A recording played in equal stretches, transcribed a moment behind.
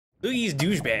Look at these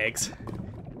douchebags.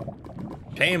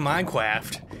 Playing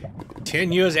Minecraft.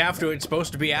 10 years after it's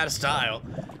supposed to be out of style.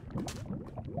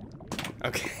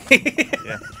 Okay.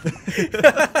 Yeah.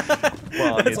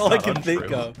 Well, I mean, That's all I can untrue.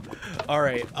 think of.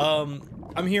 Alright,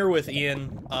 I'm here with Ian,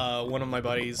 one of my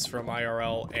buddies from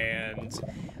IRL, and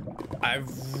I've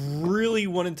really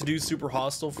wanted to do Super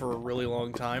Hostile for a really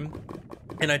long time.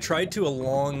 And I tried to a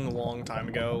long time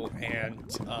ago, and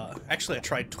actually I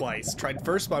tried twice. Tried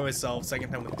first by myself,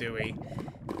 second time with Dewey,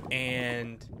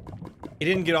 and it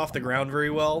didn't get off the ground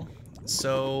very well.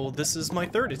 So this is my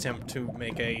third attempt to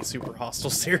make a Super Hostile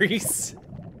series.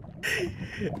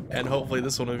 And hopefully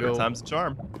this one will Third time's a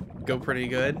charm. go pretty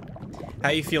good. How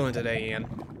you feeling today, Ian?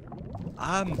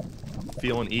 I'm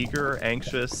feeling eager,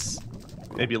 anxious,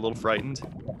 maybe a little frightened.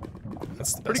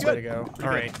 That's the Pretty best way to good. go. Pretty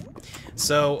All good. right.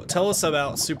 So tell us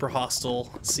about Super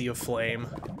Hostile Sea of Flame.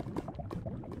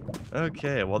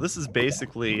 Okay, well, this is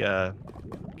basically kind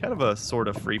of a sort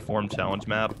of free-form challenge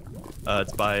map.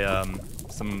 It's by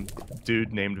some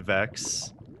dude named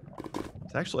Vex.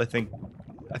 It's actually,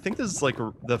 I think this is like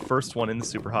the first one in the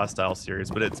Super Hostile series,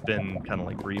 but it's been kind of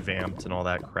like revamped and all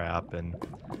that crap, and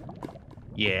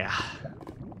yeah.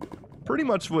 Pretty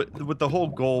much what the whole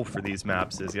goal for these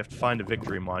maps is you have to find a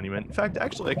victory monument. In fact,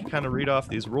 actually, I can kind of read off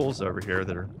these rules over here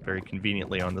that are very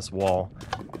conveniently on this wall.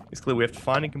 Basically, we have to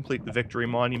find and complete the victory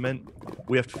monument.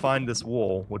 We have to find this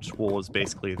wool, which wool is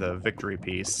basically the victory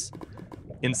piece,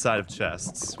 inside of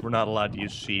chests. We're not allowed to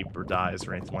use sheep or dyes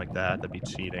or anything like that. That'd be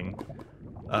cheating.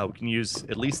 We can use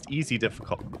at least easy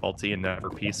difficulty and never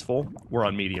peaceful. We're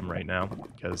on medium right now,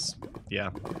 because,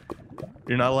 yeah.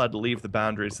 You're not allowed to leave the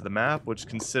boundaries of the map, which,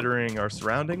 considering our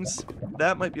surroundings,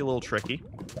 that might be a little tricky.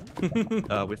 We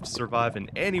have to survive in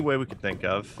any way we could think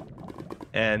of.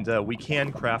 And we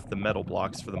can craft the metal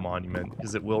blocks for the monument,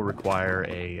 because it will require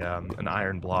an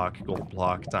iron block, gold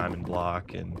block, diamond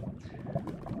block, and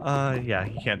yeah,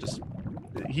 he can't just...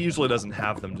 He usually doesn't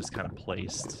have them just kind of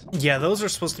placed. Yeah, those are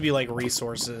supposed to be like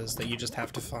resources that you just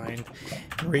have to find.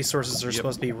 Resources are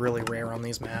supposed to be really rare on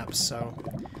these maps, so...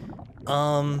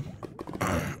 I'm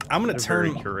gonna They're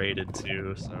very turn... curated,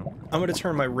 too, so... I'm gonna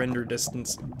turn my render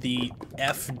distance the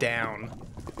F down.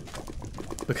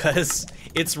 Because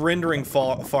it's rendering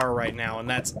far right now, and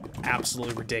that's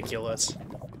absolutely ridiculous.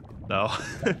 No.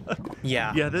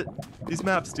 Yeah. Yeah, these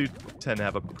maps do tend to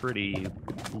have a pretty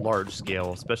large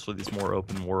scale, especially these more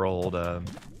open world. I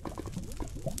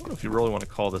don't know if you really want to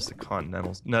call this a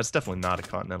continental. No, it's definitely not a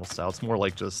continental style. It's more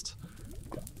like just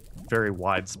very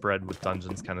widespread with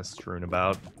dungeons kind of strewn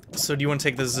about. So do you want to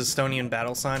take the Estonian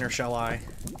battle sign, or shall I?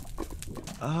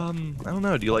 I don't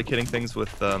know. Do you like hitting things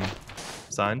with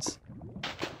signs?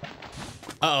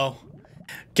 Uh-oh.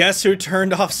 Guess who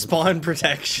turned off spawn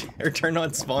protection, or turned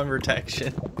on spawn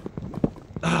protection?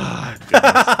 Ah,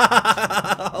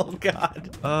 Oh god.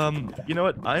 you know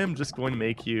what? I am just going to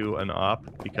make you an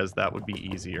op because that would be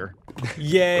easier.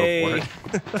 Yay. Go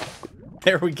for it.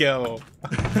 There we go.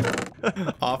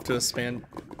 Off to a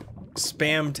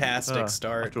spamtastic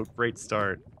start. Off to a great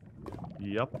start.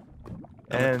 Yep.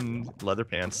 And leather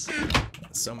pants.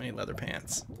 So many leather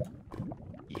pants.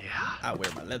 Yeah. I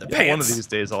wear my leather Yeah, pants. one of these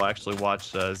days I'll actually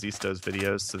watch Zisto's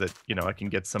videos so that, you know, I can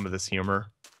get some of this humor.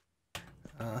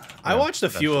 I watched a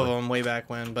few of eventually. them way back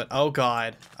when, but oh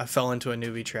god, I fell into a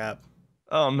newbie trap.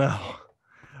 Oh no.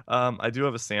 I do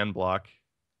have a sand block.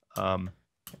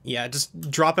 Yeah,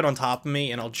 just drop it on top of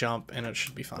me and I'll jump and it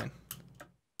should be fine.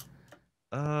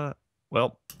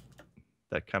 Well,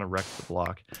 that kind of wrecked the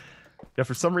block. Yeah,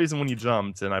 for some reason when you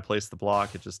jumped and I placed the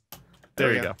block, it just...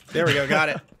 There you go. There we go, got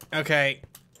it. Okay.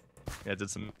 Yeah, it did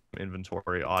some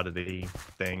inventory oddity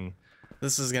thing.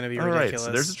 This is gonna be All ridiculous. right,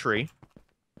 so there's a tree.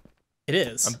 It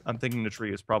is. I'm thinking the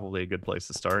tree is probably a good place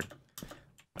to start.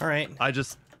 Alright. I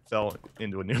just fell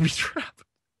into a newbie trap.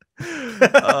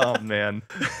 Oh man.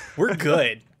 We're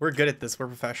good. We're good at this. We're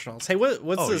professionals. Hey, what's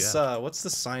Oh, this yeah. what's the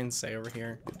sign say over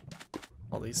here?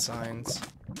 All these signs.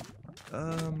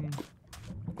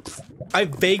 I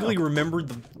vaguely remembered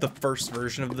the first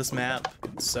version of this map,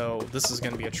 so this is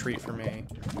gonna be a treat for me.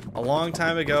 A long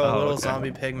time ago, a little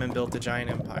zombie pigman built a giant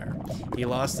empire. He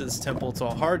lost his temple to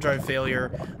a hard drive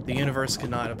failure. The universe could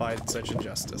not abide such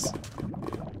injustice.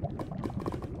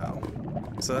 Oh.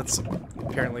 So that's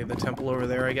apparently the temple over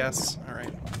there, I guess.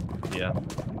 Alright. Yeah.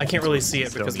 I can't really see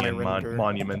it because my Estonian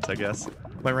monument, I guess.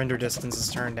 my render distance is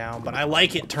turned down, but I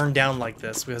like it turned down like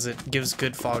this because it gives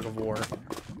good fog of war.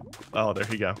 Oh, there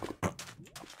you go.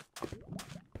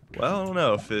 Well, I don't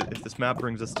know. If this map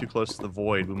brings us too close to the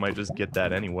void, we might just get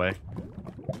that anyway.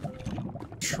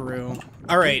 True.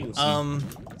 Alright, Ooh,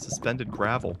 suspended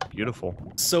gravel. Beautiful.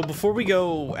 so before we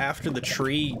go after the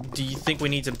tree, do you think we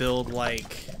need to build,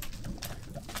 like,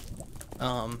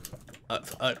 um,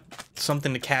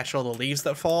 something to catch all the leaves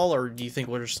that fall, or do you think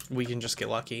we can just get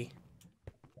lucky?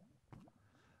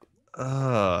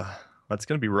 That's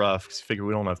gonna be rough, because figure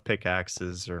we don't have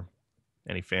pickaxes or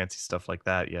any fancy stuff like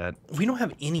that yet. We don't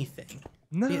have anything.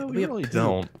 No, we have really poop.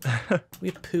 don't. We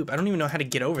have poop. I don't even know how to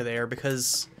get over there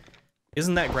because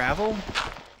isn't that gravel?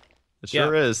 It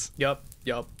sure is. Yep.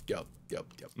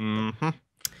 Mm-hmm.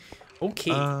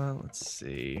 Okay. Let's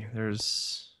see.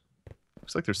 Looks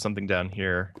like there's something down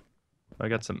here. I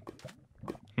got some.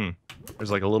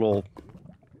 There's like a little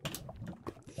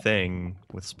thing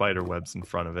with spider webs in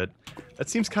front of it. That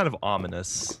seems kind of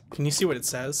ominous. Can you see what it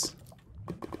says?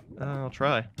 I'll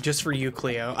try. Just for you,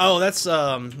 Cleo. Oh, that's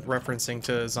referencing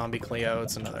to Zombie Cleo.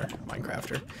 It's another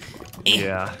Minecrafter.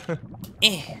 Yeah.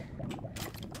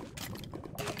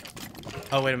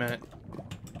 Oh, wait a minute.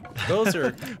 Those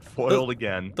are foiled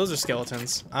again. Those are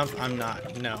skeletons. I'm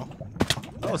not. No.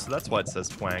 Oh, so that's why it says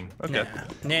twang. Okay.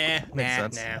 Nah.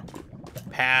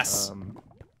 Pass.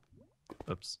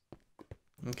 Oops.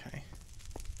 Okay.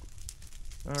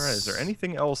 All right. Is there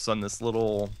anything else on this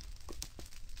little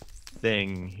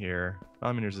thing here?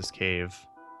 I mean, there's this cave.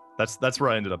 That's where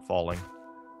I ended up falling.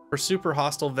 For super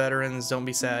hostile veterans, don't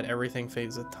be sad. Everything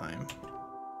fades with time.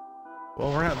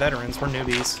 Well, we're not veterans. We're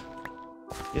newbies.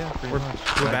 Yeah, pretty We're much.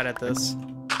 bad at this.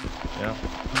 Yeah.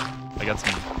 I got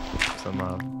some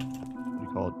what do you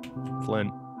call it?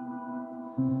 Flint.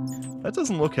 That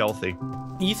doesn't look healthy.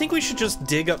 You think we should just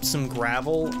dig up some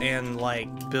gravel and like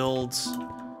build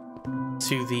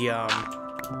to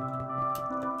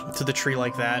the tree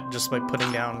like that just by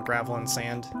putting down gravel and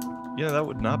sand? Yeah, that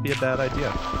would not be a bad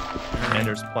idea. And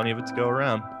there's plenty of it to go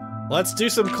around. Let's do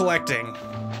some collecting.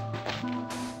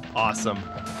 Awesome.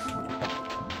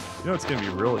 You know what's gonna be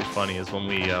really funny is when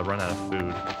we run out of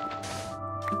food.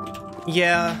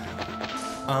 Yeah.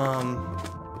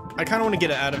 I kind of want to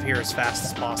get it out of here as fast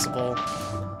as possible.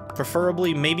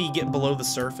 Preferably, maybe get below the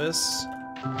surface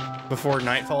before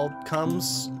nightfall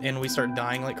comes and we start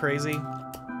dying like crazy.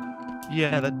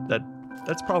 Yeah,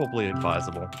 that's probably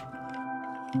advisable.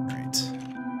 Right.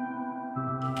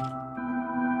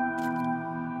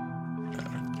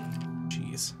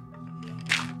 Jeez.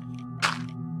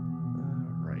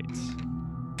 Right.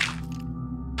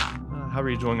 How are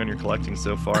you doing on your collecting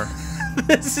so far?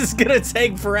 This is gonna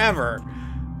take forever.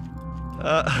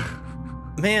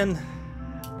 Man.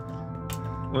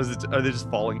 Are they just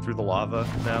falling through the lava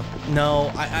now?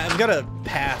 No, I've got a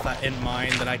path in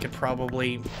mind that I could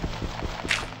probably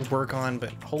work on,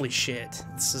 but holy shit,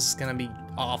 this is gonna be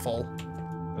awful.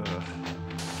 Ugh.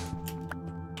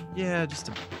 Yeah, just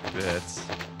a bit.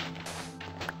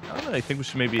 I don't know, I think we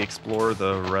should maybe explore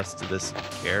the rest of this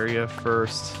area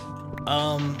first.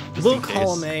 Little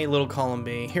column A, little column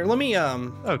B. Here, let me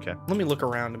Okay. let me look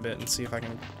around a bit and see if I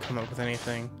can come up with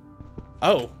anything.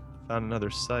 Oh, Found another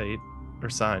site or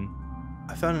sign.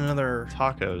 I found another.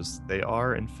 Tacos. They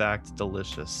are in fact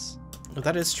delicious. Oh,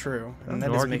 that is true, and No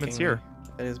that is arguments making here.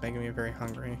 that is making me very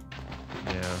hungry.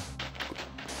 Yeah.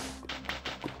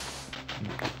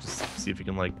 Just see if you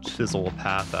can like chisel a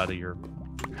path out of your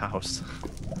house.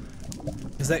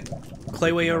 Is that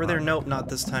clayway over there? Nope, not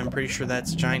this time. Pretty sure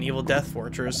that's Giant Evil Death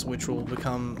Fortress, which will be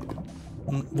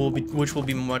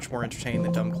much more entertaining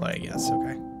than Dumb Clay. Yes,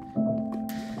 okay.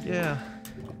 Yeah.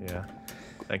 Yeah.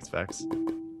 Thanks, Vex.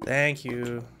 Thank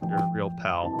you. You're a real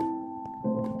pal.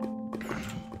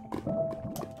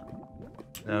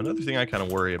 Now, another thing I kind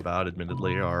of worry about,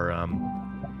 admittedly, are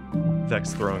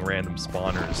Vex throwing random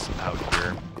spawners out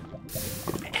here.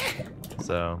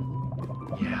 So,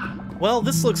 yeah. Well,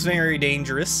 this looks very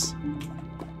dangerous.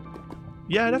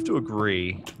 Yeah, I'd have to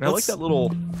agree. And I like that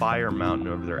little fire mountain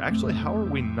over there. Actually, how are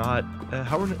we not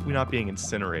being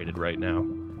incinerated right now?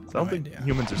 So I don't think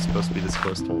humans are supposed to be this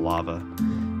close to lava.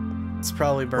 It's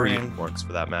probably burning. Or unicorns,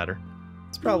 for that matter.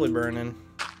 It's probably burning.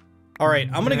 All right,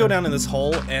 I'm gonna go down in this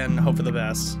hole and hope for the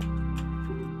best.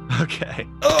 Okay.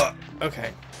 Ugh!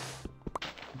 Okay.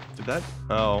 Did that?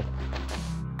 Oh.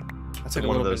 That's like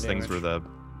one of a those things where the...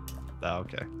 Oh,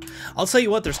 okay. I'll tell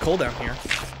you what, there's coal down here.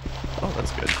 Oh,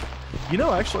 that's good. You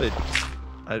know, actually,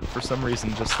 I for some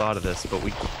reason just thought of this, but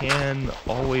we can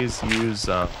always use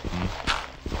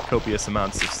copious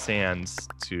amounts of sand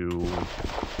to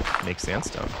make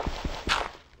sandstone.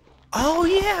 Oh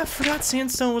yeah, I forgot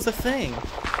sandstone was a thing.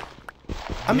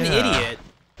 I'm an idiot.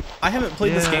 I haven't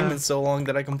played this game in so long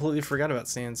that I completely forgot about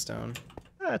sandstone.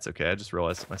 That's okay, I just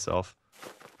realized it myself.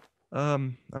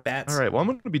 Bats. Alright, well I'm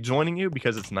going to be joining you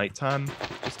because it's nighttime,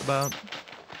 just about.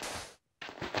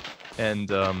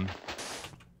 And,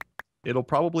 it'll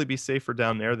probably be safer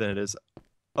down there than it is...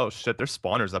 Oh shit, there's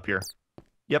spawners up here.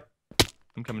 Yep.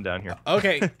 I'm coming down here.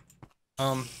 Okay.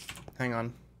 Hang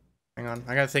on. Hang on.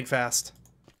 I gotta think fast.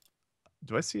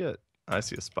 Do I see I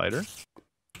see a spider.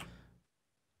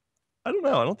 I don't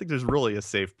know. I don't think there's really a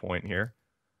safe point here.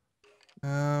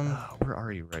 Where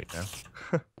are you right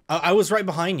now? I was right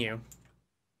behind you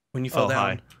when you fell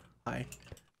down. Hi. Hi.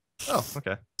 Oh,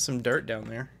 okay. Some dirt down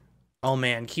there. Oh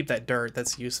man, keep that dirt.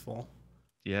 That's useful.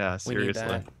 Yeah,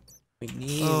 seriously. We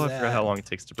need I that. forgot how long it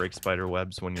takes to break spider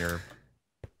webs when you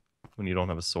don't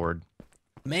have a sword.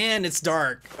 Man, it's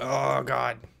dark. Oh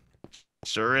god.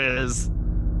 Sure is.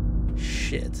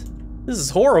 Shit. This is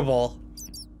horrible.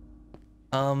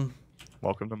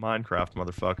 Welcome to Minecraft,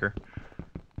 motherfucker.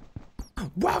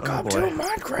 Welcome to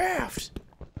Minecraft.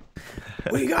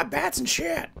 We got bats and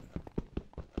shit.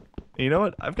 You know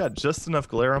what? I've got just enough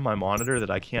glare on my monitor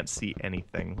that I can't see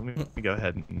anything. Let me go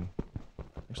ahead and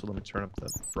actually let me turn up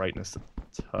the brightness a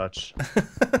touch.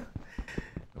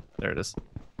 There it is.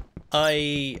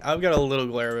 I've got a little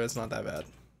glare, but it's not that bad.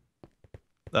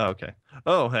 Oh, okay.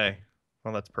 Oh, hey.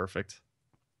 Well, that's perfect.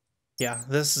 Yeah,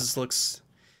 this looks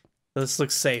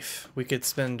safe. We could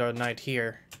spend our night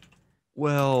here.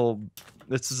 Well,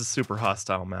 this is a super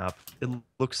hostile map. It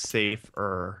looks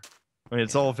safer. I mean,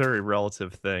 it's all a very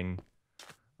relative thing.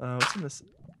 What's in this?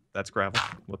 That's gravel.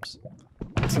 Whoops.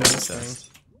 What's in this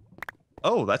thing?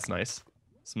 Oh, that's nice.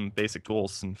 Some basic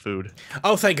tools and food.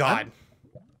 Oh, thank God.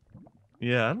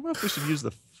 Yeah, I don't know if we should use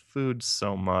the food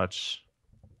so much.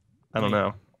 I don't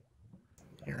know.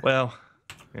 Here. Well,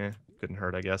 couldn't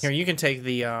hurt, I guess. Here, you can take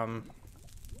the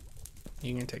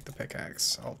You can take the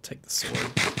pickaxe. I'll take the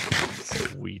sword.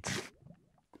 Sweet.